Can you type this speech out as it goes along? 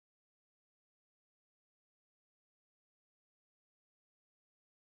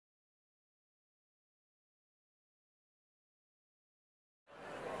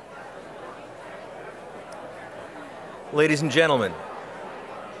Ladies and gentlemen,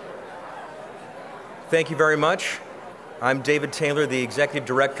 thank you very much. I'm David Taylor, the Executive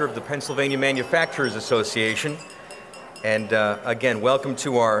Director of the Pennsylvania Manufacturers Association. And again, welcome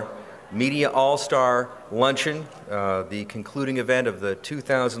to our Media All-Star Luncheon, the concluding event of the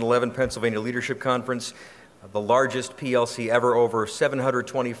 2011 Pennsylvania Leadership Conference, the largest PLC ever, over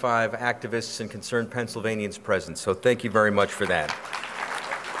 725 activists and concerned Pennsylvanians present. So thank you very much for that.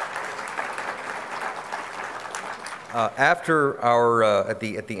 After our, at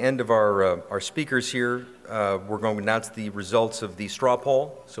the end of our speakers here, we're going to announce the results of the straw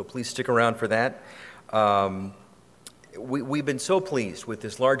poll, so please stick around for that. We've been so pleased with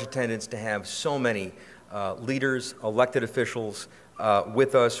this large attendance to have so many leaders, elected officials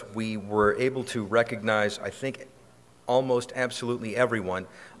with us. We were able to recognize, I think, almost absolutely everyone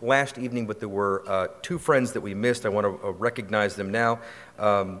last evening, but there were two friends that we missed. I want to recognize them now.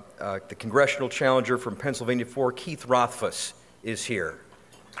 The congressional challenger from Pennsylvania 4, Keith Rothfuss, is here.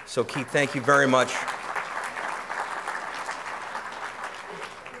 So Keith, thank you very much.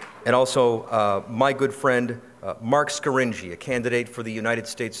 And also my good friend, Mark Scaringi, a candidate for the United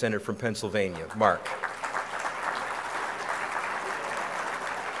States Senate from Pennsylvania. Mark.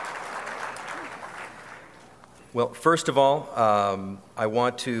 Well, first of all, I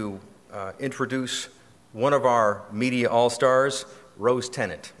want to introduce one of our media all-stars, Rose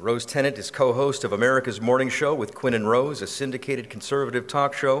Tennant. Rose Tennant is co-host of America's Morning Show with Quinn and Rose, a syndicated conservative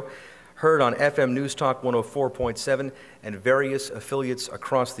talk show heard on FM News Talk 104.7 and various affiliates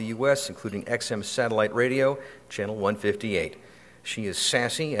across the U.S., including XM Satellite Radio, Channel 158. She is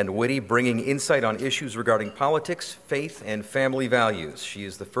sassy and witty, bringing insight on issues regarding politics, faith, and family values. She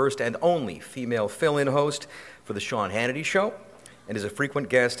is the first and only female fill-in host for The Sean Hannity Show and is a frequent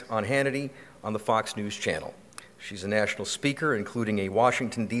guest on Hannity on the Fox News Channel. She's a national speaker, including a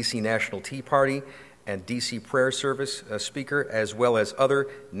Washington, D.C. National Tea Party and D.C. Prayer Service speaker, as well as other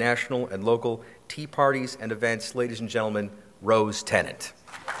national and local tea parties and events. Ladies and gentlemen, Rose Tennant.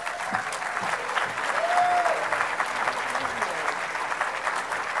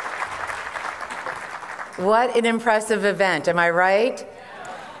 What an impressive event, am I right?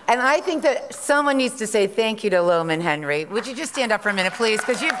 And I think that someone needs to say thank you to Loman Henry. Would you just stand up for a minute, please?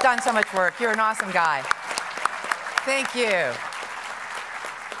 Because you've done so much work. You're an awesome guy. Thank you.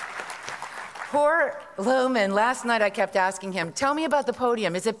 Poor Loman, last night I kept asking him, tell me about the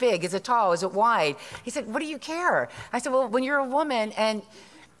podium. Is it big? Is it tall? Is it wide? He said, what do you care? I said, well, when you're a woman and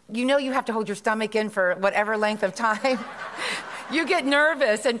you know you have to hold your stomach in for whatever length of time, you get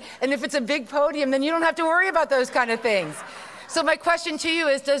nervous. And if it's a big podium, then you don't have to worry about those kind of things. So my question to you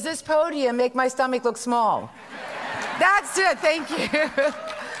is, does this podium make my stomach look small? That's it, thank you.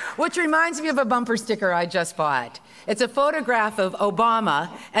 Which reminds me of a bumper sticker I just bought. It's a photograph of Obama,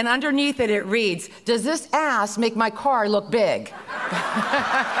 and underneath it, it reads, does this ass make my car look big?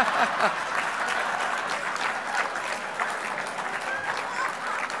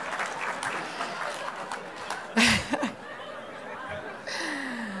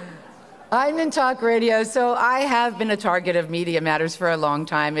 I'm in talk radio, so I have been a target of Media Matters for a long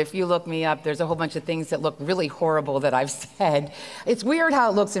time. If you look me up, there's a whole bunch of things that look really horrible that I've said. It's weird how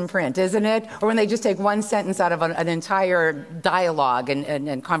it looks in print, isn't it? Or when they just take one sentence out of an entire dialogue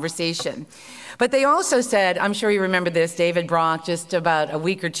and conversation. But they also said, I'm sure you remember this, David Brock, just about a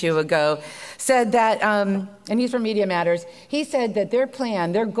week or two ago, said that, and he's from Media Matters, he said that their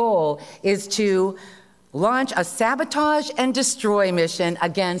plan, their goal is to launch a sabotage and destroy mission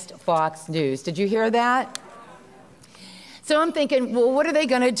against Fox News. Did you hear that? So I'm thinking, well, what are they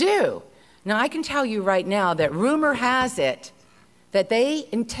going to do? Now, I can tell you right now that rumor has it that they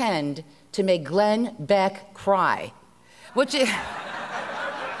intend to make Glenn Beck cry, which is...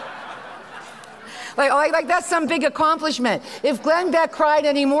 like that's some big accomplishment. If Glenn Beck cried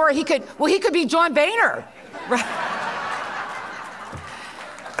anymore, he could be John Boehner. Right?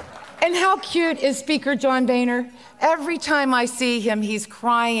 And how cute is Speaker John Boehner? Every time I see him, he's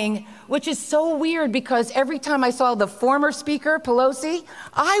crying, which is so weird because every time I saw the former Speaker, Pelosi,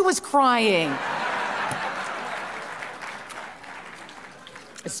 I was crying.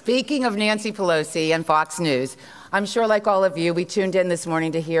 Speaking of Nancy Pelosi and Fox News, I'm sure like all of you, we tuned in this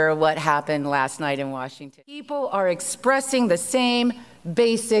morning to hear what happened last night in Washington. People are expressing the same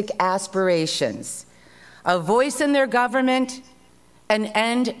basic aspirations. A voice in their government, an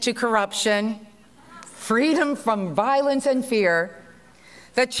end to corruption, freedom from violence and fear,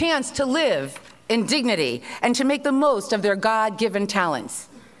 the chance to live in dignity and to make the most of their God-given talents.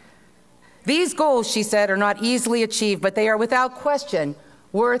 These goals, she said, are not easily achieved, but they are without question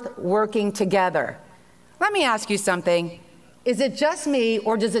worth working together. Let me ask you something. Is it just me,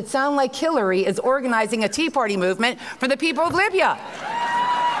 or does it sound like Hillary is organizing a Tea Party movement for the people of Libya?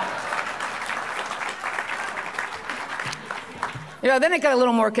 Then it got a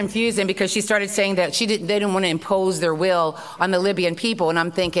little more confusing because she started saying that they didn't want to impose their will on the Libyan people. And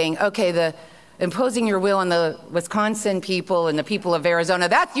I'm thinking, okay, imposing your will on the Wisconsin people and the people of Arizona,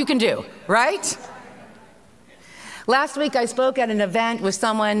 that you can do, right? Last week, I spoke at an event with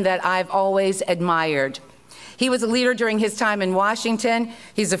someone that I've always admired. He was a leader during his time in Washington.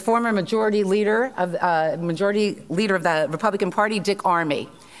 He's a former majority leader of the Republican Party, Dick Armey.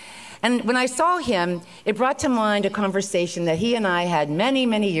 And when I saw him, it brought to mind a conversation that he and I had many,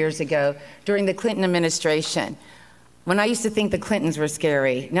 many years ago during the Clinton administration, when I used to think the Clintons were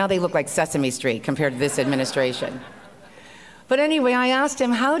scary. Now they look like Sesame Street compared to this administration. But anyway, I asked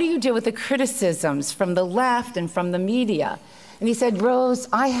him, how do you deal with the criticisms from the left and from the media? And he said, Rose,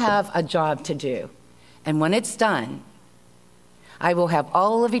 I have a job to do. And when it's done, I will have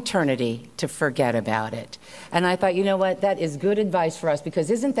all of eternity to forget about it. And I thought, you know what, that is good advice for us,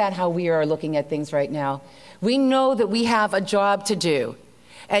 because isn't that how we are looking at things right now? We know that we have a job to do.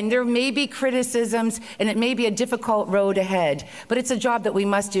 And there may be criticisms, and it may be a difficult road ahead, but it's a job that we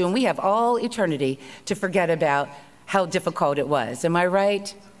must do, and we have all eternity to forget about how difficult it was. Am I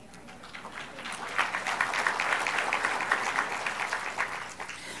right?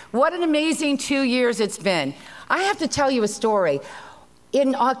 What an amazing 2 years it's been. I have to tell you a story.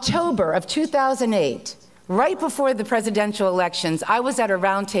 In October of 2008, right before the presidential elections, I was at a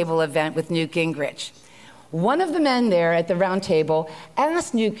roundtable event with Newt Gingrich. One of the men there at the roundtable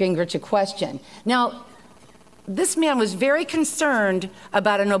asked Newt Gingrich a question. Now, this man was very concerned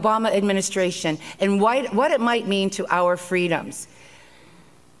about an Obama administration and what it might mean to our freedoms.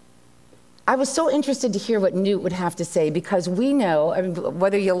 I was so interested to hear what Newt would have to say, because we know, I mean,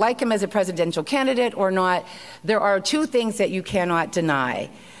 whether you like him as a presidential candidate or not, there are two things that you cannot deny.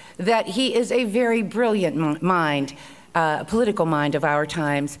 That he is a very brilliant mind, political mind of our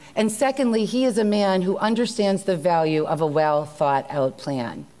times. And secondly, he is a man who understands the value of a well-thought-out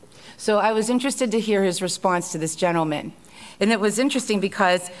plan. So I was interested to hear his response to this gentleman. And it was interesting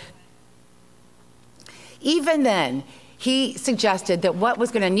because even then, he suggested that what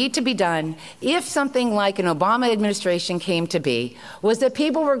was going to need to be done if something like an Obama administration came to be was that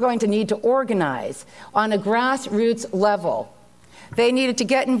people were going to need to organize on a grassroots level. They needed to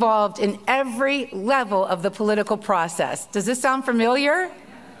get involved in every level of the political process. Does this sound familiar?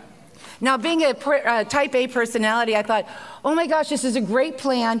 Now, being a type A personality, I thought, oh my gosh, this is a great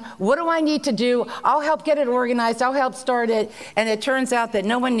plan. What do I need to do? I'll help get it organized. I'll help start it. And it turns out that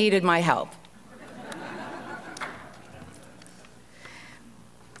no one needed my help.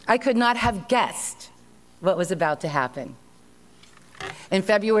 I could not have guessed what was about to happen. In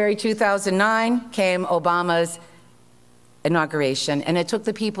February 2009 came Obama's inauguration, and it took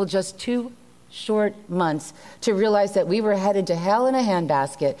the people just 2 short months to realize that we were headed to hell in a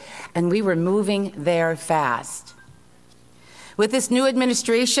handbasket, and we were moving there fast. With this new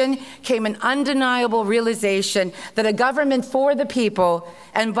administration came an undeniable realization that a government for the people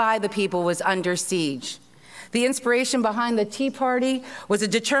and by the people was under siege. The inspiration behind the Tea Party was a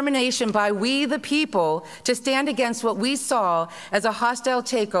determination by we, the people, to stand against what we saw as a hostile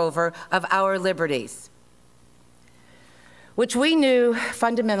takeover of our liberties, which we knew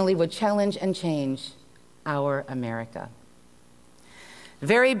fundamentally would challenge and change our America.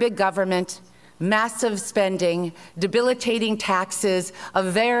 Very big government, massive spending, debilitating taxes, a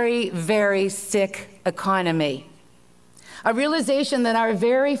very, very sick economy. A realization that our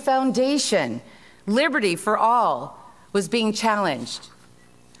very foundation, liberty for all, was being challenged.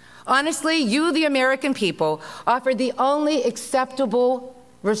 Honestly, you, the American people, offered the only acceptable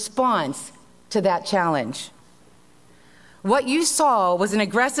response to that challenge. What you saw was an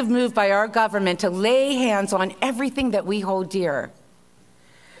aggressive move by our government to lay hands on everything that we hold dear.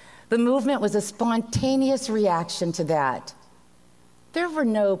 The movement was a spontaneous reaction to that. There were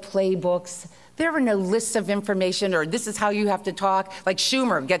no playbooks. There were no lists of information, or this is how you have to talk. Like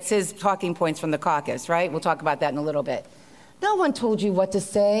Schumer gets his talking points from the caucus, right? We'll talk about that in a little bit. No one told you what to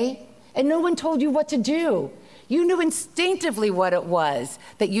say, and no one told you what to do. You knew instinctively what it was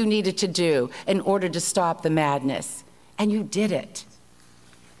that you needed to do in order to stop the madness, and you did it.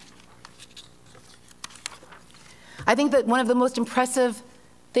 I think that one of the most impressive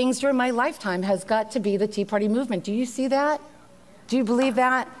things during my lifetime has got to be the Tea Party movement. Do you see that? Do you believe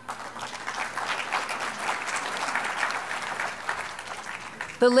that?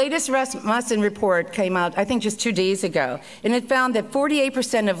 The latest Rasmussen report came out, I think, just 2 days ago, and it found that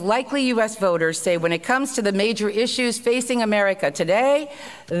 48% of likely U.S. voters say when it comes to the major issues facing America today,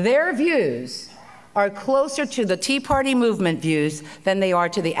 their views are closer to the Tea Party movement views than they are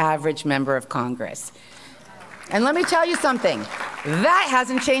to the average member of Congress. And let me tell you something, that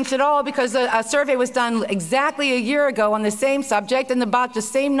hasn't changed at all, because a survey was done exactly a year ago on the same subject, and about the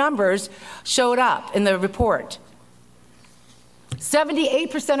same numbers showed up in the report.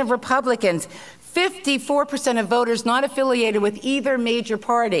 78% of Republicans, 54% of voters not affiliated with either major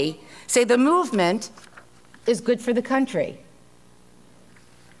party say the movement is good for the country.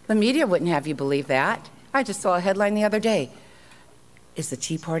 The media wouldn't have you believe that. I just saw a headline the other day. Is the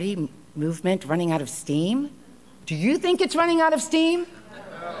Tea Party movement running out of steam? Do you think it's running out of steam?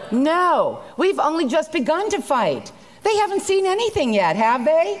 No. We've only just begun to fight. They haven't seen anything yet, have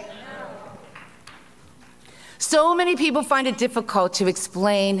they? So many people find it difficult to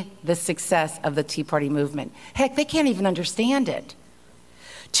explain the success of the Tea Party movement. Heck, they can't even understand it.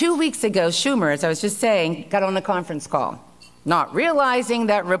 2 weeks ago, Schumer, as I was just saying, got on a conference call, not realizing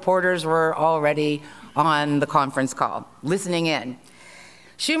that reporters were already on the conference call, listening in.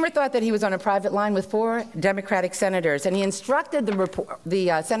 Schumer thought that he was on a private line with 4 Democratic senators, and he instructed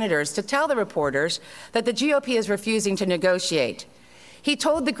the senators to tell the reporters that the GOP is refusing to negotiate. He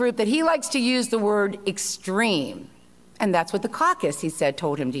told the group that he likes to use the word extreme, and that's what the caucus, he said,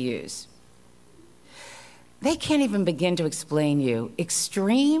 told him to use. They can't even begin to explain you.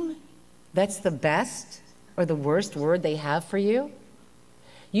 Extreme? That's the best or the worst word they have for you?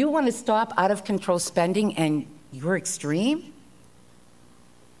 You want to stop out of control spending and you're extreme?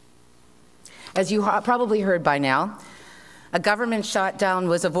 As you probably heard by now, a government shutdown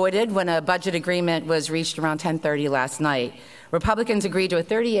was avoided when a budget agreement was reached around 10:30 last night. Republicans agreed to a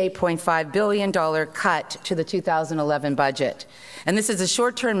 $38.5 billion cut to the 2011 budget. And this is a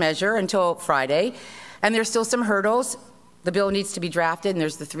short-term measure until Friday, and there's still some hurdles. The bill needs to be drafted, and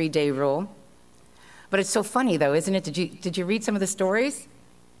there's the 3-day rule. But it's so funny, though, isn't it? Did you read some of the stories?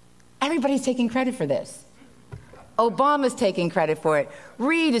 Everybody's taking credit for this. Obama's taking credit for it.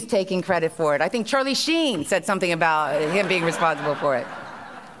 Reid is taking credit for it. I think Charlie Sheen said something about him being responsible for it.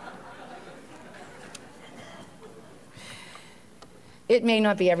 It may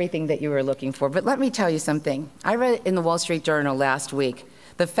not be everything that you were looking for, but let me tell you something. I read in the Wall Street Journal last week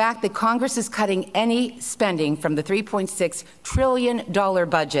the fact that Congress is cutting any spending from the $3.6 trillion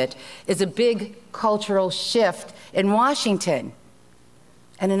budget is a big cultural shift in Washington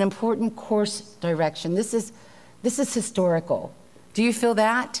and an important course direction. This is historical. Do you feel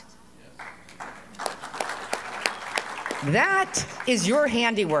that? That is your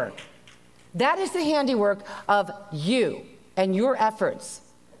handiwork. That is the handiwork of you and your efforts.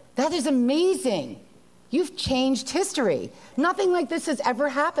 That is amazing. You've changed history. Nothing like this has ever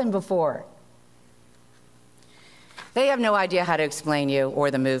happened before. They have no idea how to explain you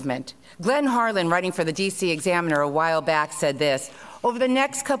or the movement. Glenn Harlan, writing for the DC Examiner a while back, said this: over the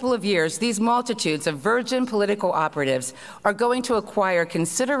next couple of years, these multitudes of virgin political operatives are going to acquire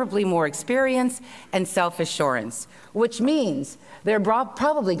considerably more experience and self-assurance, which means they're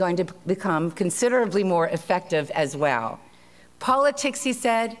probably going to become considerably more effective as well. Politics, he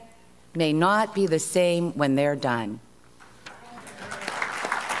said, may not be the same when they're done.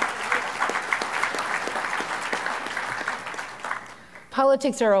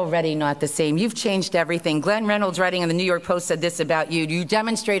 Politics are already not the same. You've changed everything. Glenn Reynolds, writing in the New York Post, said this about you: you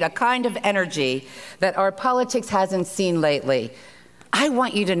demonstrate a kind of energy that our politics hasn't seen lately. I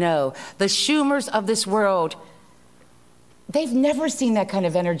want you to know, the Schumers of this world, they've never seen that kind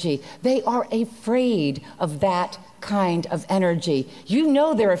of energy. They are afraid of that kind of energy. You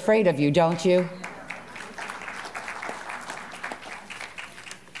know they're afraid of you, don't you?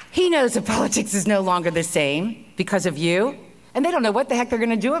 He knows that politics is no longer the same because of you, and they don't know what the heck they're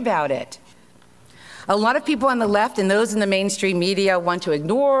going to do about it. A lot of people on the left and those in the mainstream media want to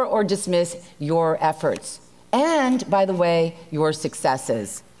ignore or dismiss your efforts and, by the way, your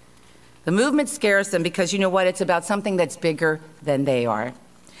successes. The movement scares them because, you know what, it's about something that's bigger than they are.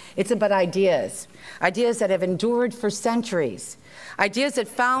 It's about ideas, ideas that have endured for centuries, ideas that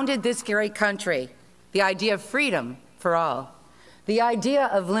founded this great country, the idea of freedom for all, the idea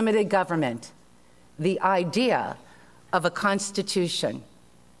of limited government, the idea of a constitution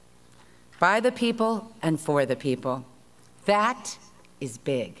by the people and for the people. That is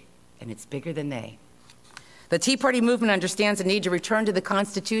big, and it's bigger than they. The Tea Party movement understands the need to return to the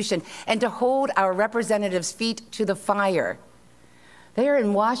Constitution and to hold our representatives' feet to the fire. They are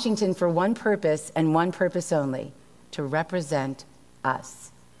in Washington for one purpose and one purpose only: to represent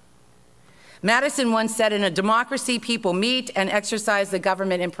us. Madison once said, in a democracy, people meet and exercise the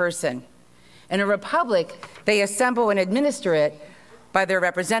government in person. In a republic, they assemble and administer it by their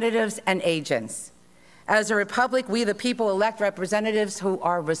representatives and agents. As a republic, we the people elect representatives who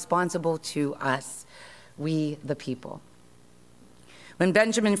are responsible to us, we the people. When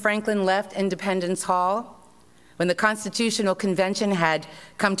Benjamin Franklin left Independence Hall, when the Constitutional Convention had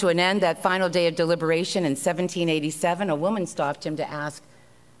come to an end, that final day of deliberation in 1787, a woman stopped him to ask,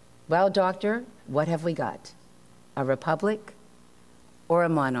 "Well, doctor, what have we got? A republic or a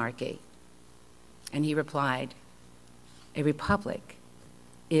monarchy?" And he replied, "A republic,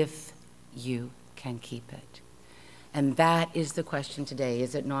 if you can keep it." And that is the question today,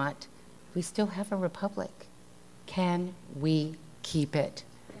 is it not? We still have a republic. Can we keep it?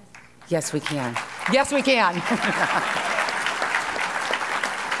 Yes, we can. Yes, we can.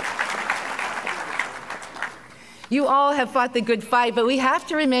 You all have fought the good fight, but we have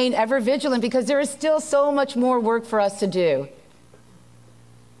to remain ever vigilant because there is still so much more work for us to do.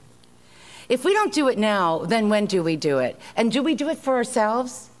 If we don't do it now, then when do we do it? And do we do it for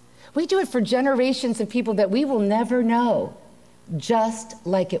ourselves? We do it for generations of people that we will never know, just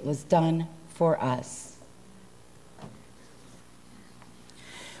like it was done for us.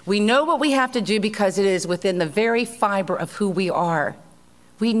 We know what we have to do because it is within the very fiber of who we are.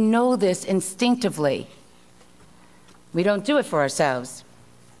 We know this instinctively. We don't do it for ourselves.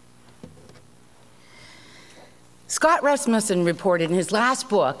 Scott Rasmussen reported in his last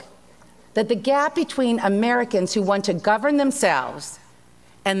book that the gap between Americans who want to govern themselves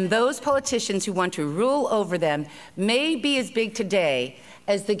and those politicians who want to rule over them may be as big today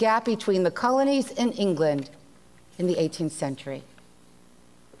as the gap between the colonies in England in the 18th century.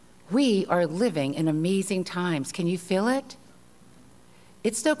 We are living in amazing times. Can you feel it?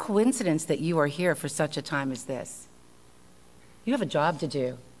 It's no coincidence that you are here for such a time as this. You have a job to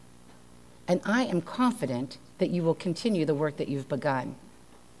do, and I am confident that you will continue the work that you've begun.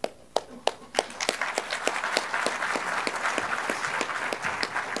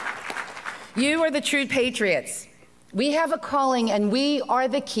 You are the true patriots. We have a calling, and we are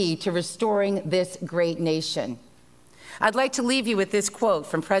the key to restoring this great nation. I'd like to leave you with this quote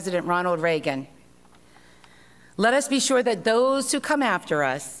from President Ronald Reagan. "Let us be sure that those who come after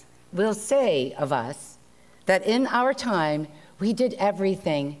us will say of us that in our time we did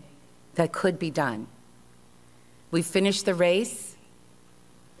everything that could be done. We finished the race,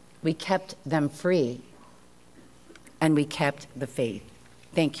 we kept them free, and we kept the faith."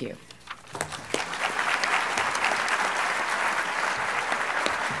 Thank you.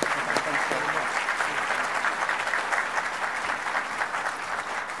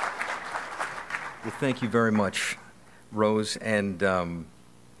 Well, thank you very much, Rose. And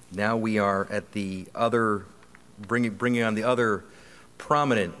now we are at the other, bringing on the other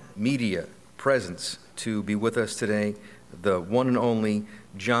prominent media presence to be with us today, the one and only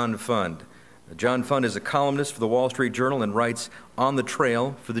John Fund. John Fund is a columnist for the Wall Street Journal and writes On the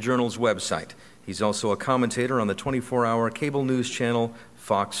Trail for the Journal's website. He's also a commentator on the 24-hour cable news channel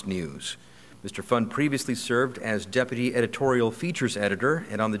Fox News. Mr. Fund previously served as Deputy Editorial Features Editor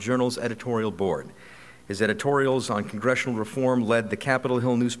and on the Journal's editorial board. His editorials on congressional reform led the Capitol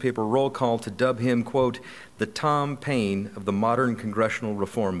Hill newspaper roll call to dub him, quote, "the Tom Paine of the modern congressional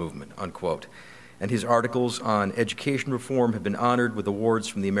reform movement," unquote. And his articles on education reform have been honored with awards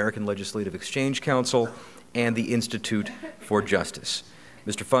from the American Legislative Exchange Council and the Institute for Justice.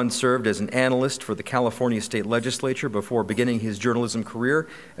 Mr. Fund served as an analyst for the California State Legislature before beginning his journalism career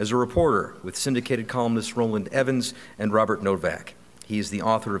as a reporter with syndicated columnists Roland Evans and Robert Novak. He is the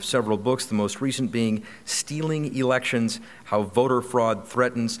author of several books, the most recent being Stealing Elections, How Voter Fraud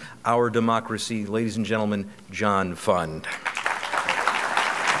Threatens Our Democracy. Ladies and gentlemen, John Fund.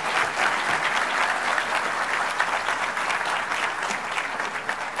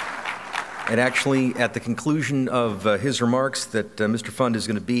 And actually, at the conclusion of his remarks, that Mr. Fund is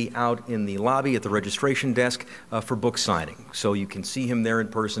going to be out in the lobby at the registration desk for book signing. So you can see him there in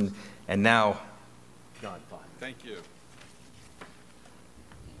person. And now, John Fund. Thank you.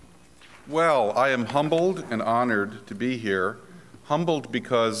 Well, I am humbled and honored to be here. Humbled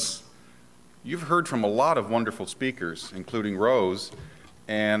because you've heard from a lot of wonderful speakers, including Rose,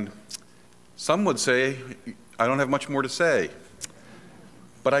 and some would say I don't have much more to say,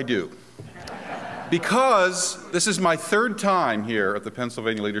 but I do. Because this is my third time here at the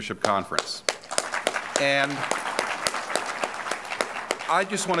Pennsylvania Leadership Conference. And I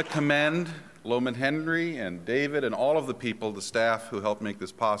just want to commend Loman Henry and David and all of the people, the staff who helped make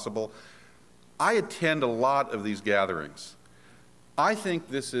this possible. I attend a lot of these gatherings. I think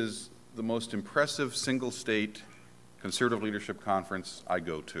this is the most impressive single-state conservative leadership conference I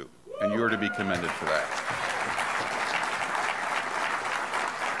go to, and you are to be commended for that.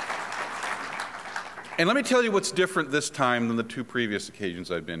 And let me tell you what's different this time than the two previous occasions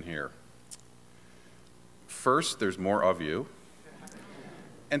I've been here. First, there's more of you.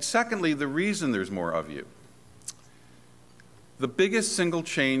 And secondly, the reason there's more of you. The biggest single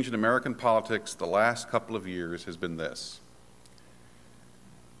change in American politics the last couple of years has been this.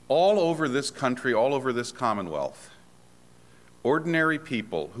 All over this country, all over this Commonwealth, ordinary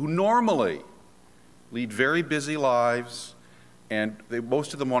people who normally lead very busy lives, and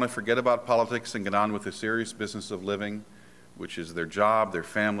most of them want to forget about politics and get on with the serious business of living, which is their job, their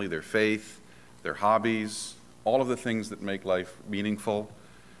family, their faith, their hobbies, all of the things that make life meaningful.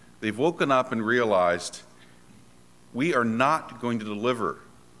 They've woken up and realized we are not going to deliver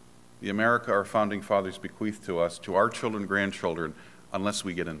the America our founding fathers bequeathed to us, to our children and grandchildren, unless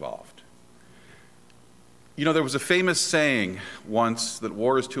we get involved. You know, there was a famous saying once that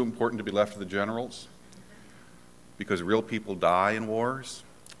war is too important to be left to the generals because real people die in wars.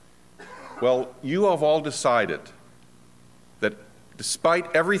 Well, you have all decided that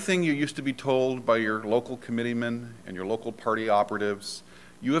despite everything you used to be told by your local committeemen and your local party operatives,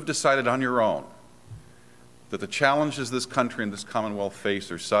 you have decided on your own that the challenges this country and this Commonwealth face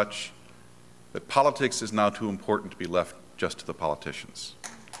are such that politics is now too important to be left just to the politicians.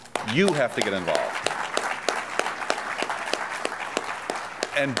 You have to get involved.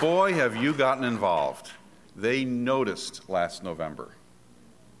 And boy, have you gotten involved. They noticed last November.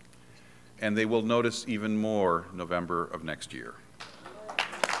 And they will notice even more November of next year.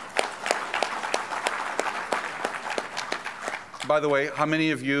 By the way, how many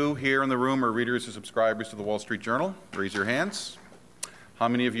of you here in the room are readers or subscribers to the Wall Street Journal? Raise your hands. How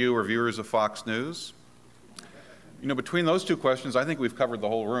many of you are viewers of Fox News? You know, between those two questions, I think we've covered the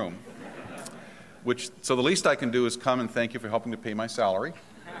whole room. So the least I can do is come and thank you for helping to pay my salary,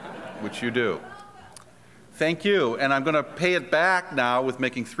 which you do. Thank you, and I'm going to pay it back now with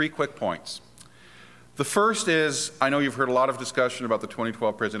making 3 quick points. The first is, I know you've heard a lot of discussion about the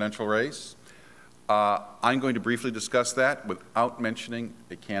 2012 presidential race. I'm going to briefly discuss that without mentioning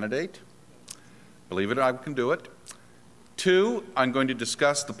a candidate. Believe it, I can do it. 2, I'm going to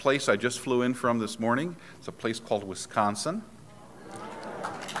discuss the place I just flew in from this morning. It's a place called Wisconsin.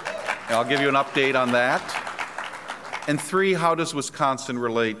 And I'll give you an update on that. And 3, how does Wisconsin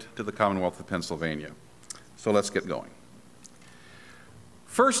relate to the Commonwealth of Pennsylvania? So let's get going.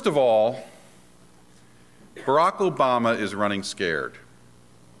 First of all, Barack Obama is running scared.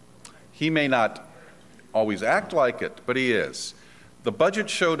 He may not always act like it, but he is. The budget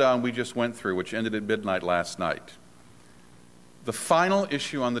showdown we just went through, which ended at midnight last night, the final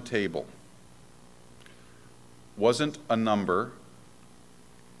issue on the table wasn't a number.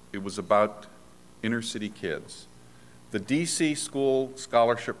 It was about inner city kids. The DC school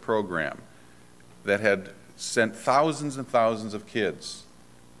scholarship program that had sent thousands and thousands of kids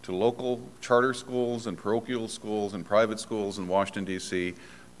to local charter schools and parochial schools and private schools in Washington, D.C.,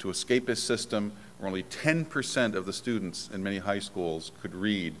 to escape a system where only 10% of the students in many high schools could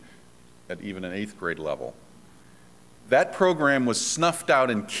read at even an 8th grade level. That program was snuffed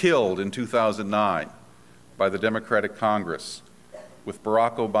out and killed in 2009 by the Democratic Congress, with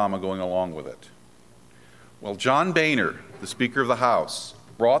Barack Obama going along with it. Well, John Boehner, the Speaker of the House,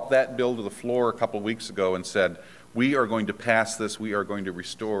 brought that bill to the floor a couple weeks ago and said, we are going to pass this, we are going to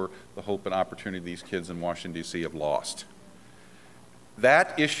restore the hope and opportunity these kids in Washington, D.C. have lost.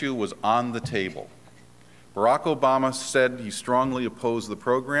 That issue was on the table. Barack Obama said he strongly opposed the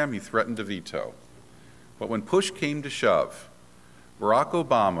program, he threatened to veto. But when push came to shove, Barack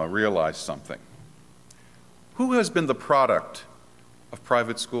Obama realized something. Who has been the product of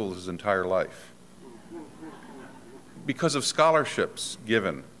private schools his entire life? Because of scholarships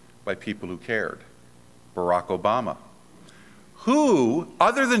given by people who cared. Barack Obama. Who,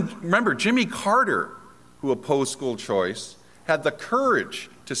 other than, remember, Jimmy Carter, who opposed school choice, had the courage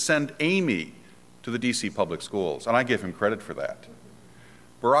to send Amy to the DC public schools, and I give him credit for that.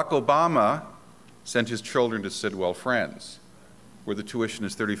 Barack Obama sent his children to Sidwell Friends, where the tuition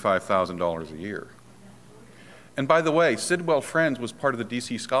is $35,000 a year. And by the way, Sidwell Friends was part of the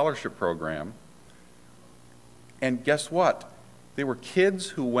DC scholarship program, and guess what? They were kids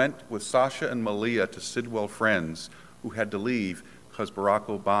who went with Sasha and Malia to Sidwell Friends who had to leave because Barack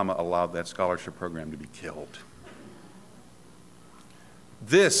Obama allowed that scholarship program to be killed.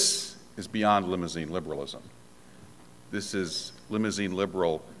 This is beyond limousine liberalism. This is limousine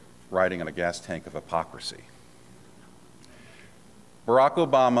liberal riding on a gas tank of hypocrisy. Barack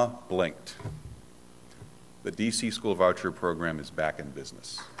Obama blinked. The DC school voucher program is back in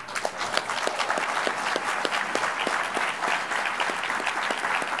business.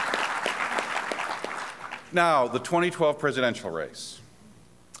 Now, the 2012 presidential race.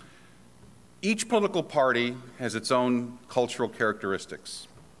 Each political party has its own cultural characteristics.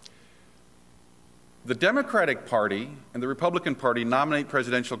 The Democratic Party and the Republican Party nominate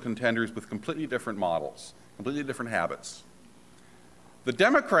presidential contenders with completely different models, completely different habits. The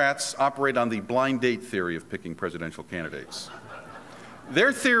Democrats operate on the blind date theory of picking presidential candidates.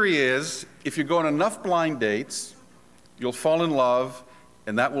 Their theory is, if you go on enough blind dates, you'll fall in love,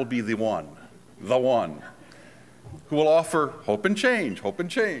 and that will be the one, who will offer hope and change, hope and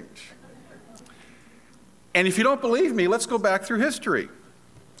change. And if you don't believe me, let's go back through history.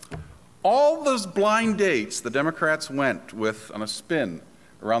 All those blind dates the Democrats went with on a spin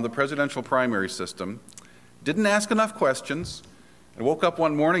around the presidential primary system didn't ask enough questions and woke up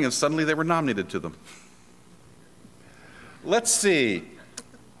one morning and suddenly they were nominated to them. Let's see.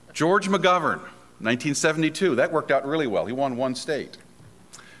 George McGovern, 1972. That worked out really well. He won one state.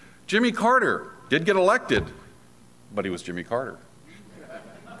 Jimmy Carter did get elected, but he was Jimmy Carter.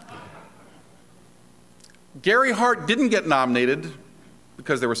 Gary Hart didn't get nominated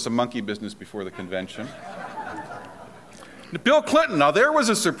because there was some monkey business before the convention. Bill Clinton, now there was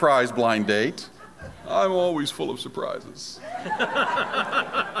a surprise blind date. I'm always full of surprises.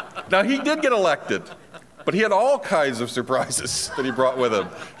 Now he did get elected, but he had all kinds of surprises that he brought with him.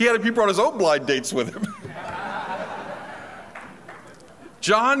 He brought his own blind dates with him.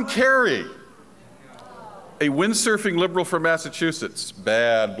 John Kerry, a windsurfing liberal from Massachusetts,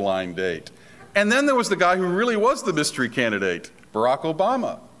 bad blind date. And then there was the guy who really was the mystery candidate, Barack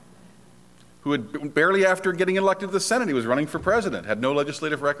Obama, who had barely after getting elected to the Senate, he was running for president, had no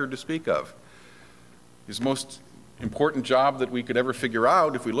legislative record to speak of. His most important job that we could ever figure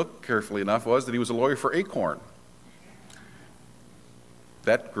out, if we look carefully enough, was that he was a lawyer for Acorn.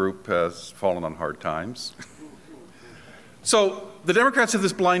 That group has fallen on hard times. So the Democrats have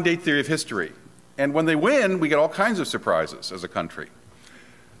this blind date theory of history. And when they win, we get all kinds of surprises as a country.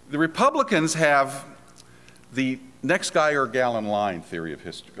 The Republicans have the next guy or gal in line theory of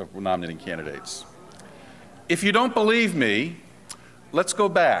history, of nominating candidates. If you don't believe me, let's go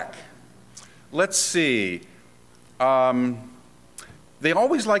back. Let's see. They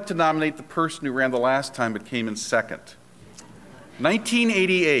always like to nominate the person who ran the last time but came in second.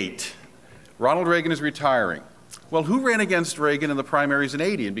 1988, Ronald Reagan is retiring. Well, who ran against Reagan in the primaries in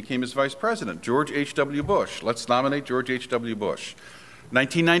 '80 and became his vice president? George H.W. Bush. Let's nominate George H.W. Bush.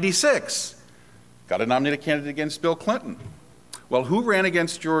 1996, got to nominate a candidate against Bill Clinton. Well, who ran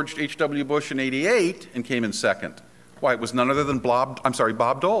against George H.W. Bush in '88 and came in second? Why, it was none other than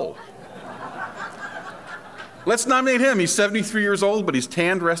Bob Dole. Let's nominate him. He's 73 years old, but he's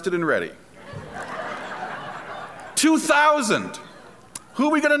tanned, rested, and ready. 2000, who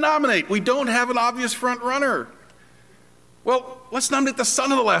are we going to nominate? We don't have an obvious front runner. Well, let's nominate the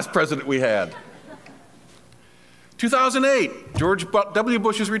son of the last president we had. 2008, George W.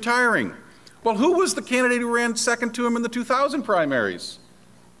 Bush is retiring. Well, who was the candidate who ran second to him in the 2000 primaries?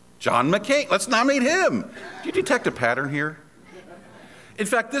 John McCain. Let's nominate him. Do you detect a pattern here? In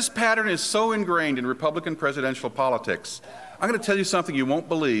fact, this pattern is so ingrained in Republican presidential politics. I'm going to tell you something you won't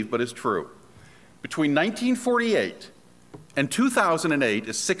believe, but is true. Between 1948 and 2008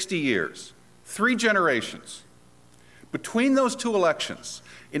 is 60 years, 3 generations. Between those 2 elections,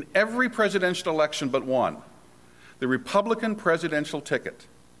 in every presidential election but one, the Republican presidential ticket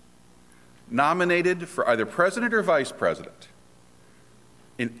nominated for either president or vice president,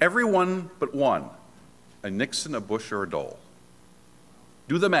 in every one but one, a Nixon, a Bush, or a Dole.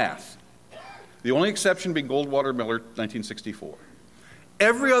 Do the math. The only exception being Goldwater Miller, 1964.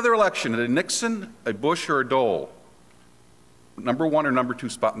 Every other election, a Nixon, a Bush, or a Dole, number 1 or number 2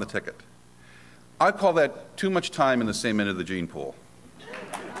 spot in the ticket. I call that too much time in the same end of the gene pool.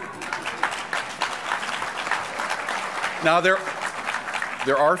 Now, there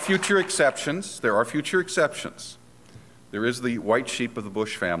are future exceptions. There are future exceptions. There is the white sheep of the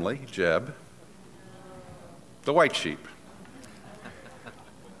Bush family, Jeb. The white sheep.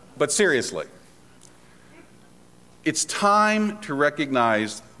 But seriously, it's time to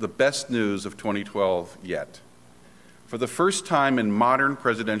recognize the best news of 2012 yet. For the first time in modern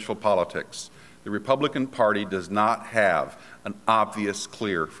presidential politics, the Republican Party does not have an obvious,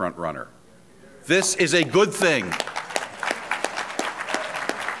 clear front-runner. This is a good thing.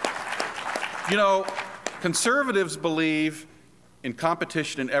 You know, conservatives believe in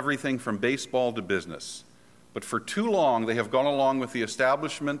competition in everything from baseball to business. But for too long, they have gone along with the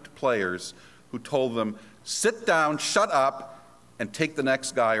establishment players who told them, sit down, shut up, and take the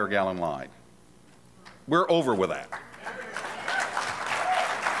next guy or gal in line. We're over with that.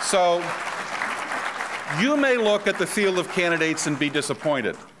 So you may look at the field of candidates and be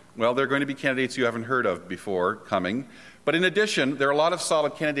disappointed. Well, there are going to be candidates you haven't heard of before coming. But in addition, there are a lot of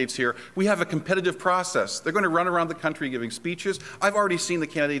solid candidates here. We have a competitive process. They're going to run around the country giving speeches. I've already seen the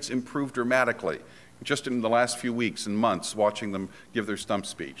candidates improve dramatically just in the last few weeks and months, watching them give their stump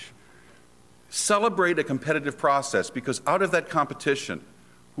speech. Celebrate a competitive process, because out of that competition,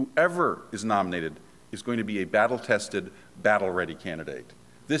 whoever is nominated is going to be a battle-tested, battle-ready candidate.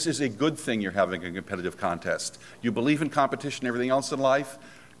 This is a good thing you're having a competitive contest. You believe in competition and everything else in life?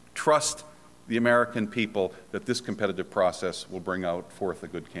 Trust the American people that this competitive process will bring out forth a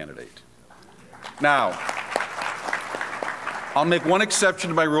good candidate. Now, I'll make one exception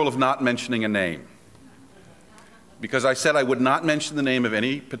to my rule of not mentioning a name, because I said I would not mention the name of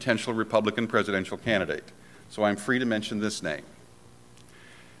any potential Republican presidential candidate. So I'm free to mention this name.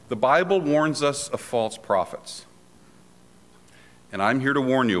 The Bible warns us of false prophets, and I'm here to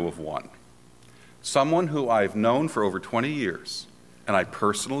warn you of one. Someone who I've known for over 20 years, and I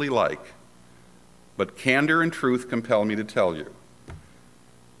personally like, but candor and truth compel me to tell you,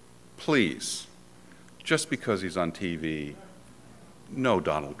 please, just because he's on TV, no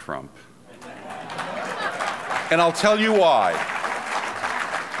Donald Trump. And I'll tell you why.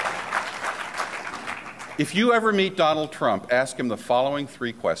 If you ever meet Donald Trump, ask him the following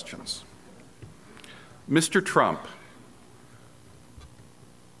 3 questions. Mr. Trump,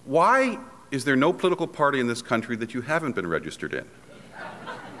 why is there no political party in this country that you haven't been registered in?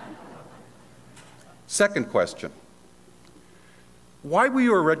 Second question, why were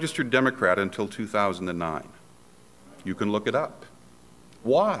you a registered Democrat until 2009? You can look it up.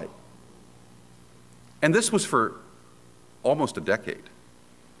 Why? And this was for almost a decade.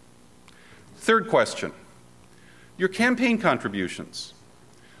 Third question, your campaign contributions.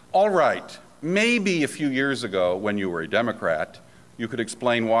 All right, maybe a few years ago when you were a Democrat, you could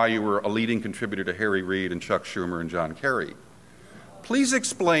explain why you were a leading contributor to Harry Reid and Chuck Schumer and John Kerry. Please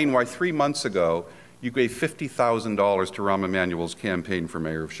explain why 3 months ago you gave $50,000 to Rahm Emanuel's campaign for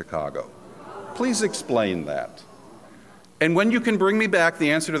mayor of Chicago. Please explain that. And when you can bring me back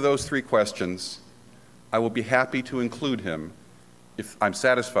the answer to those 3 questions, I will be happy to include him, if I'm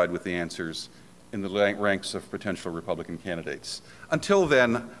satisfied with the answers, in the ranks of potential Republican candidates. Until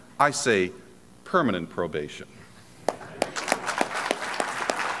then, I say permanent probation.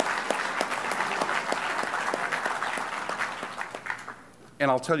 And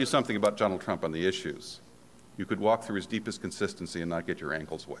I'll tell you something about Donald Trump on the issues. You could walk through his deepest consistency and not get your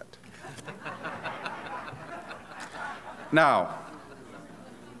ankles wet. Now,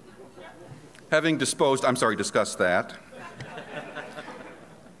 having discussed that,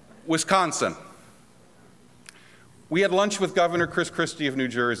 Wisconsin. We had lunch with Governor Chris Christie of New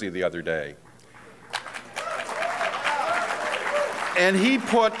Jersey the other day. And he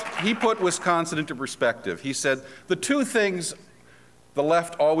put Wisconsin into perspective. He said, the 2 things the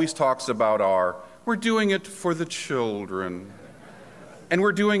left always talks about are, we're doing it for the children, and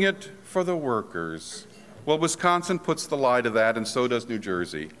we're doing it for the workers. Well, Wisconsin puts the lie to that, and so does New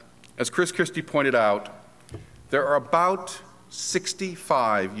Jersey. As Chris Christie pointed out, there are about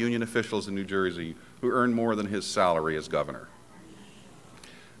 65 union officials in New Jersey who earn more than his salary as governor.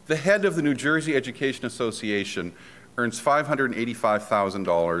 The head of the New Jersey Education Association earns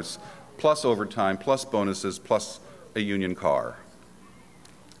 $585,000 plus overtime, plus bonuses, plus a union car.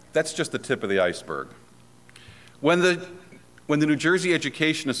 That's just the tip of the iceberg. When the New Jersey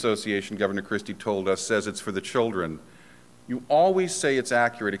Education Association, Governor Christie told us, says it's for the children, you always say it's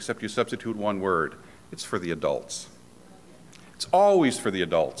accurate except you substitute one word. It's for the adults. It's always for the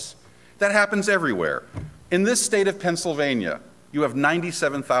adults. That happens everywhere. In this state of Pennsylvania, you have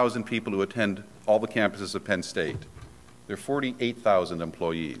 97,000 people who attend all the campuses of Penn State. There are 48,000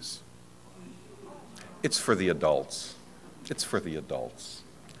 employees. It's for the adults. It's for the adults.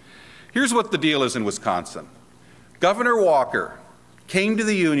 Here's what the deal is in Wisconsin. Governor Walker came to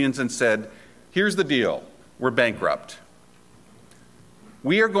the unions and said, here's the deal, we're bankrupt.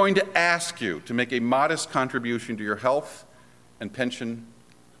 We are going to ask you to make a modest contribution to your health and pension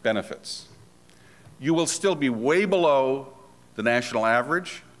benefits. You will still be way below the national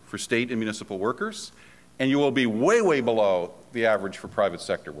average for state and municipal workers, and you will be way, way below the average for private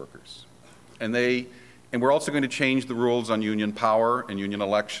sector workers. And we're also going to change the rules on union power and union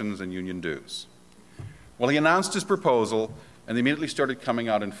elections and union dues. Well, he announced his proposal, and they immediately started coming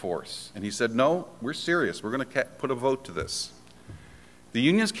out in force. And he said, no, we're serious. We're going to put a vote to this. The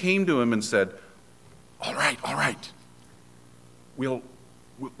unions came to him and said, all right, we'll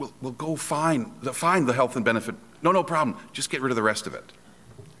go find the health and benefit. No problem, just get rid of the rest of it.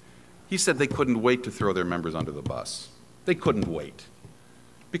 He said they couldn't wait to throw their members under the bus. They couldn't wait.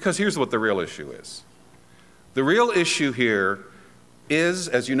 Because here's what the real issue is. The real issue here is,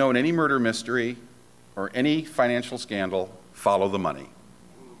 as you know, in any murder mystery or any financial scandal, follow the money.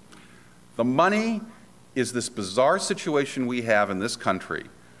 The money is this bizarre situation we have in this country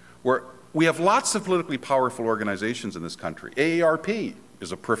where We have lots of politically powerful organizations in this country. AARP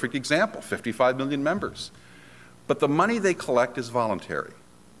is a perfect example, 55 million members. But the money they collect is voluntary.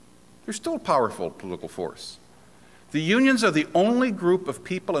 They're still a powerful political force. The unions are the only group of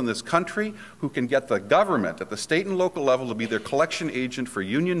people in this country who can get the government at the state and local level to be their collection agent for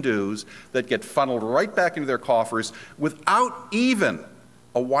union dues that get funneled right back into their coffers without even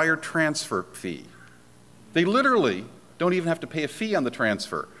a wire transfer fee. They literally don't even have to pay a fee on the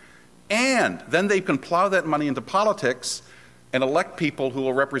transfer. And then they can plow that money into politics and elect people who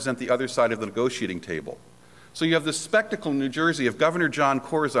will represent the other side of the negotiating table. So you have this spectacle in New Jersey of Governor John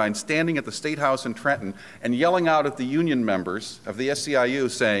Corzine standing at the State House in Trenton and yelling out at the union members of the SEIU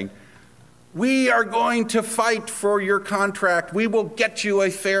saying, "We are going to fight for your contract. We will get you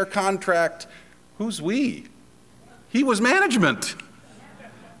a fair contract." Who's we? He was management.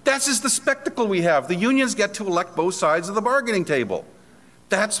 That's just the spectacle we have. The unions get to elect both sides of the bargaining table.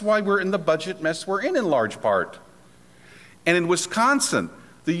 That's why we're in the budget mess we're in large part. And in Wisconsin,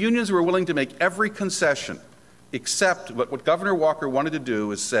 the unions were willing to make every concession, except what Governor Walker wanted to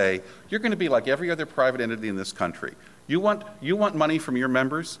do is say, you're going to be like every other private entity in this country. You want money from your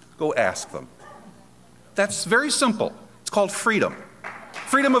members? Go ask them. That's very simple. It's called freedom.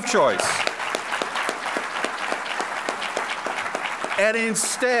 Freedom of choice. And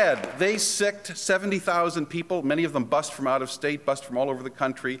instead, they sicked 70,000 people, many of them bussed from out of state, bussed from all over the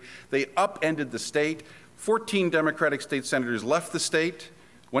country. They upended the state. 14 Democratic state senators left the state,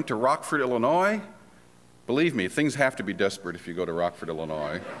 went to Rockford, Illinois. Believe me, things have to be desperate if you go to Rockford,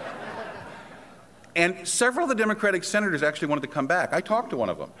 Illinois. And several of the Democratic senators actually wanted to come back. I talked to one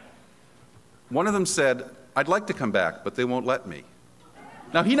of them. One of them said, "I'd like to come back, but they won't let me."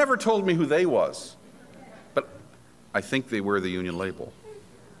 Now, he never told me who they was, but I think they wear the union label.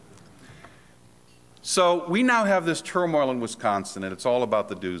 So we now have this turmoil in Wisconsin, and it's all about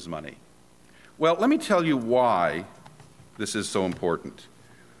the dues money. Well, let me tell you why this is so important.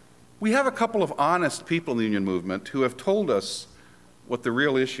 We have a couple of honest people in the union movement who have told us what the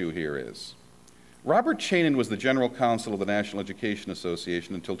real issue here is. Robert Chanin was the general counsel of the National Education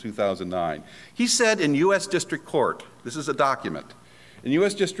Association until 2009. He said in U.S. District Court, this is a document, in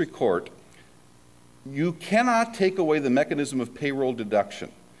U.S. District Court, you cannot take away the mechanism of payroll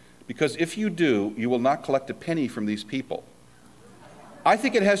deduction, because if you do, you will not collect a penny from these people. I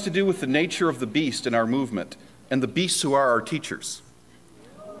think it has to do with the nature of the beast in our movement, and the beasts who are our teachers.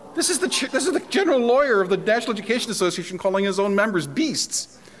 This is the general lawyer of the National Education Association calling his own members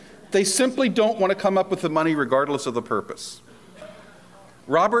beasts. They simply don't want to come up with the money regardless of the purpose.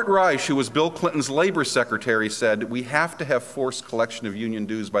 Robert Reich, who was Bill Clinton's labor secretary, said, we have to have forced collection of union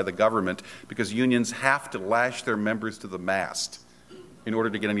dues by the government because unions have to lash their members to the mast in order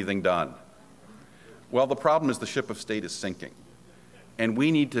to get anything done. Well, the problem is the ship of state is sinking. And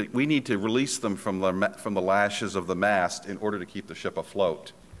we need to release them from the lashes of the mast in order to keep the ship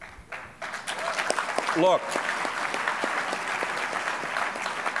afloat. Look,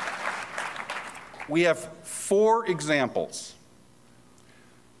 we have 4 examples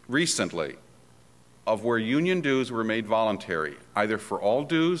recently of where union dues were made voluntary, either for all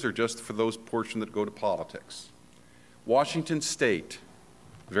dues or just for those portions that go to politics. Washington State,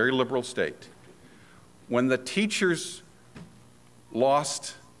 very liberal state, when the teachers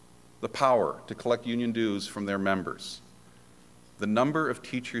lost the power to collect union dues from their members, the number of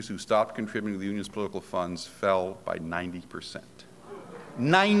teachers who stopped contributing to the union's political funds fell by 90%.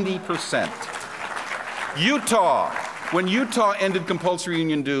 90%. Utah, when Utah ended compulsory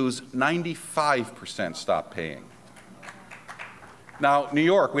union dues, 95% stopped paying. Now, New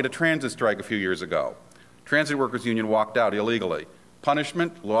York, we had a transit strike a few years ago. Transit workers union walked out illegally.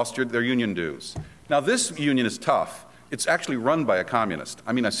 Punishment, lost their union dues. Now, this union is tough. It's actually run by a communist.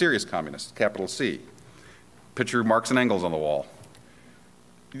 I mean, a serious communist, capital C. Picture Marx and Engels on the wall.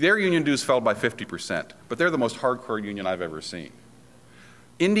 Their union dues fell by 50%, but they're the most hardcore union I've ever seen.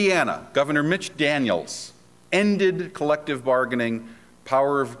 Indiana, Governor Mitch Daniels ended collective bargaining,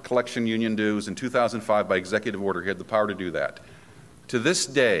 power of collection union dues in 2005 by executive order. He had the power to do that. To this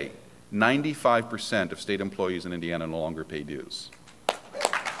day, 95% of state employees in Indiana no longer pay dues.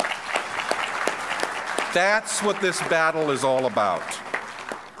 That's what this battle is all about.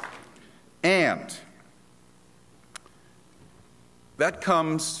 And that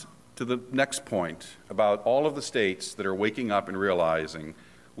comes to the next point about all of the states that are waking up and realizing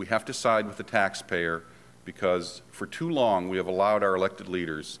we have to side with the taxpayer because for too long we have allowed our elected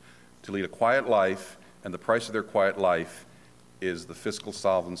leaders to lead a quiet life, and the price of their quiet life is the fiscal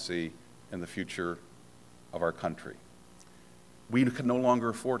solvency and the future of our country. We can no longer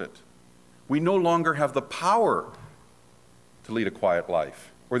afford it. We no longer have the power to lead a quiet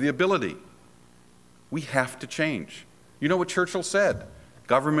life. or the ability. We have to change. You know what Churchill said?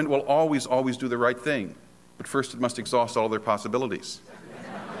 Government will always, always do the right thing, but first it must exhaust all their possibilities.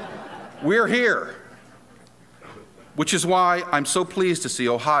 We're here, which is why I'm so pleased to see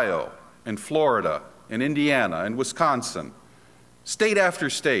Ohio and Florida and Indiana and Wisconsin, state after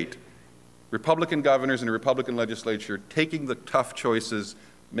state, Republican governors and a Republican legislature taking the tough choices,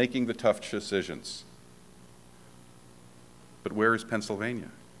 making the tough decisions. But where is Pennsylvania?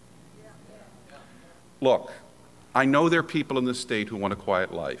 Look, I know there are people in this state who want a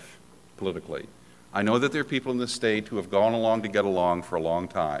quiet life politically. I know that there are people in this state who have gone along to get along for a long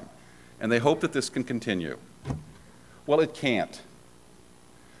time, and they hope that this can continue. Well, it can't.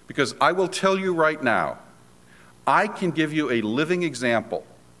 Because I will tell you right now, I can give you a living example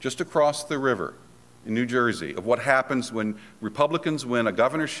just across the river in New Jersey of what happens when Republicans win a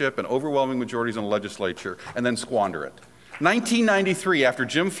governorship and overwhelming majorities in the legislature and then squander it. 1993, after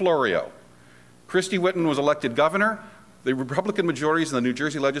Jim Florio, Christie Whitman was elected governor. The Republican majorities in the New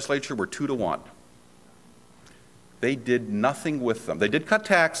Jersey legislature were 2-1. They did nothing with them. They did cut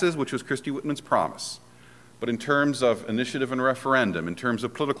taxes, which was Christie Whitman's promise. But in terms of initiative and referendum, in terms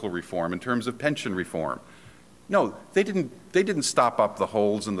of political reform, in terms of pension reform, no, they didn't stop up the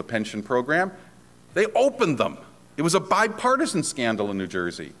holes in the pension program. They opened them. It was a bipartisan scandal in New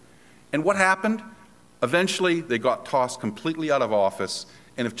Jersey. And what happened? Eventually, they got tossed completely out of office.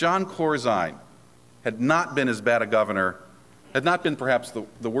 And if John Corzine had not been as bad a governor, had not been perhaps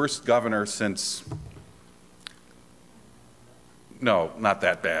the worst governor since, no, not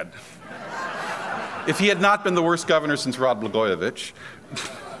that bad. If he had not been the worst governor since Rod Blagojevich,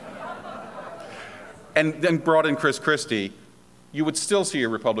 and then brought in Chris Christie, you would still see a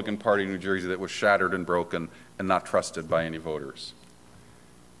Republican Party in New Jersey that was shattered and broken and not trusted by any voters.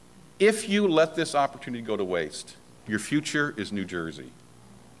 If you let this opportunity go to waste, your future is New Jersey,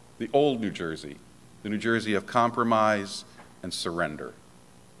 the old New Jersey, the New Jersey of compromise and surrender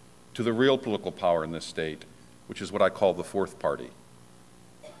to the real political power in this state, which is what I call the fourth party,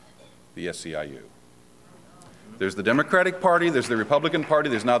 the SEIU. There's the Democratic Party, there's the Republican Party,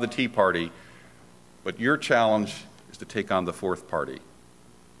 there's now the Tea Party, but your challenge is to take on the fourth party,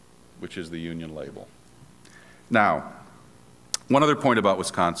 which is the union label. Now, one other point about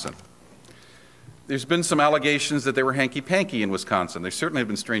Wisconsin. There's been some allegations that they were hanky-panky in Wisconsin. There certainly have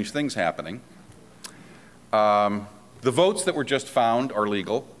been strange things happening. The votes that were just found are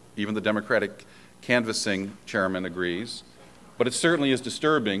legal. Even the Democratic canvassing chairman agrees. But it certainly is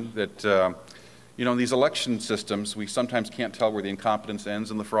disturbing that, you know, in these election systems, we sometimes can't tell where the incompetence ends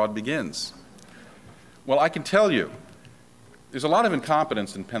and the fraud begins. Well, I can tell you, there's a lot of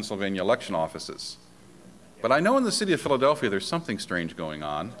incompetence in Pennsylvania election offices. But I know in the city of Philadelphia there's something strange going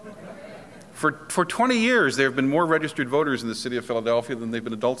on. For 20 years, there have been more registered voters in the city of Philadelphia than there have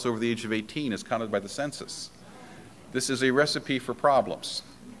been adults over the age of 18, as counted by the census. This is a recipe for problems.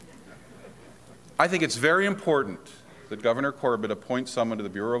 I think it's very important that Governor Corbett appoint someone to the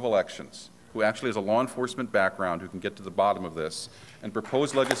Bureau of Elections who actually has a law enforcement background, who can get to the bottom of this and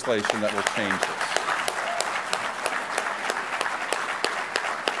propose legislation that will change this.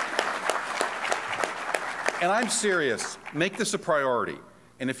 And I'm serious. Make this a priority.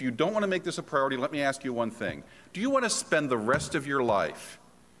 And if you don't want to make this a priority, let me ask you one thing. Do you want to spend the rest of your life,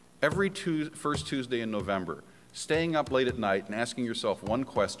 every first Tuesday in November, staying up late at night and asking yourself one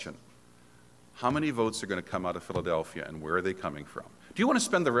question? How many votes are going to come out of Philadelphia and where are they coming from? Do you want to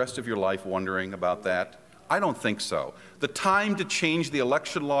spend the rest of your life wondering about that? I don't think so. The time to change the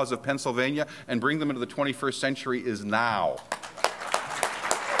election laws of Pennsylvania and bring them into the 21st century is now.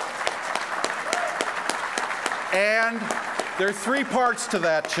 And there are three parts to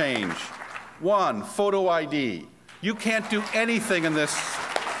that change. One, photo ID. You can't do anything in this.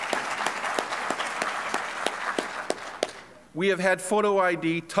 We have had photo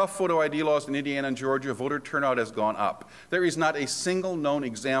ID, tough photo ID laws in Indiana and Georgia. Voter turnout has gone up. There is not a single known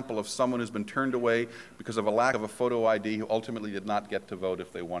example of someone who's been turned away because of a lack of a photo ID who ultimately did not get to vote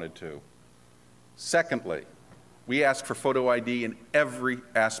if they wanted to. Secondly, we ask for photo ID in every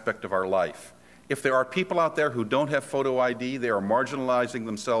aspect of our life. If there are people out there who don't have photo ID, they are marginalizing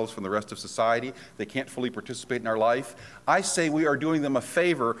themselves from the rest of society. They can't fully participate in our life. I say we are doing them a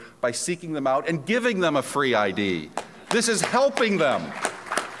favor by seeking them out and giving them a free ID. This is helping them.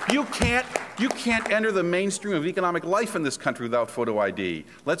 You can't enter the mainstream of economic life in this country without photo ID.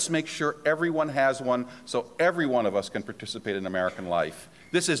 Let's make sure everyone has one so every one of us can participate in American life.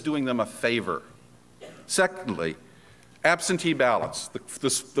 This is doing them a favor. Secondly, absentee ballots.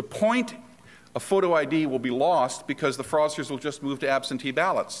 The point of photo ID will be lost because the fraudsters will just move to absentee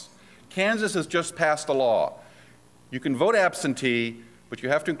ballots. Kansas has just passed a law. You can vote absentee, but you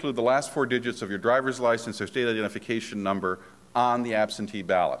have to include the last 4 digits of your driver's license or state identification number on the absentee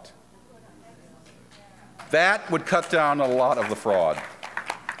ballot. That would cut down a lot of the fraud.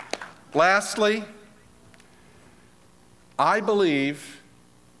 Lastly, I believe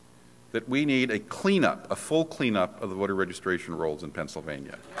that we need a cleanup, a full cleanup of the voter registration rolls in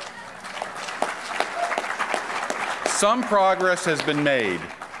Pennsylvania. Some progress has been made,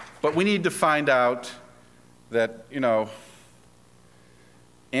 but we need to find out that,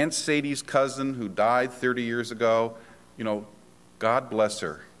 Aunt Sadie's cousin who died 30 years ago, God bless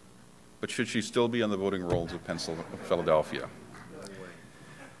her, but should she still be on the voting rolls of Philadelphia?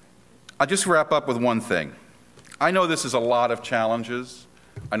 I'll just wrap up with one thing. I know this is a lot of challenges.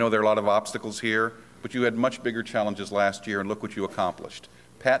 I know there are a lot of obstacles here, but you had much bigger challenges last year, and look what you accomplished.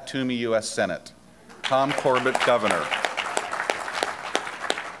 Pat Toomey, U.S. Senate. Tom Corbett, governor.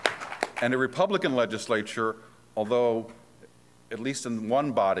 And a Republican legislature, although at least in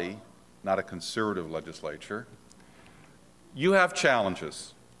one body, not a conservative legislature. You have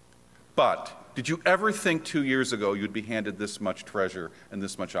challenges. But did you ever think 2 years ago you'd be handed this much treasure and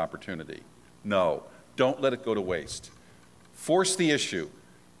this much opportunity? No. Don't let it go to waste. Force the issue,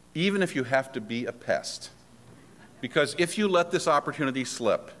 even if you have to be a pest. Because if you let this opportunity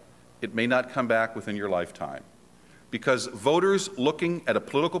slip, it may not come back within your lifetime. Because voters looking at a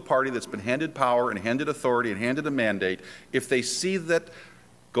political party that's been handed power and handed authority and handed a mandate, if they see that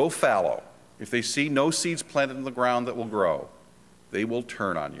go fallow, if they see no seeds planted in the ground that will grow, they will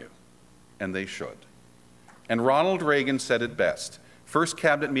turn on you. And they should. And Ronald Reagan said it best. First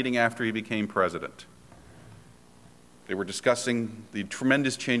cabinet meeting after he became president. They were discussing the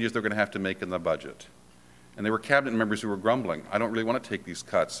tremendous changes they're going to have to make in the budget. And there were cabinet members who were grumbling, I don't really want to take these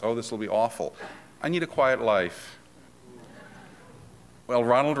cuts. Oh, this will be awful. I need a quiet life. Well,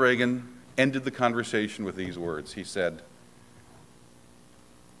 Ronald Reagan ended the conversation with these words. He said,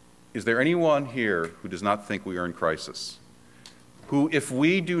 is there anyone here who does not think we are in crisis? Who, if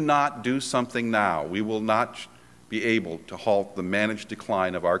we do not do something now, we will not be able to halt the managed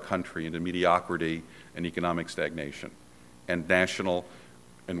decline of our country into mediocrity and economic stagnation and national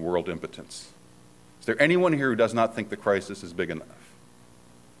and world impotence? Is there anyone here who does not think the crisis is big enough?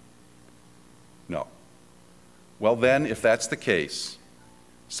 No. Well then, if that's the case,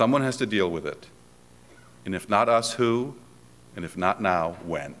 someone has to deal with it. And if not us, who? And if not now,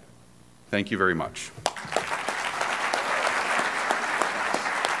 when? Thank you very much.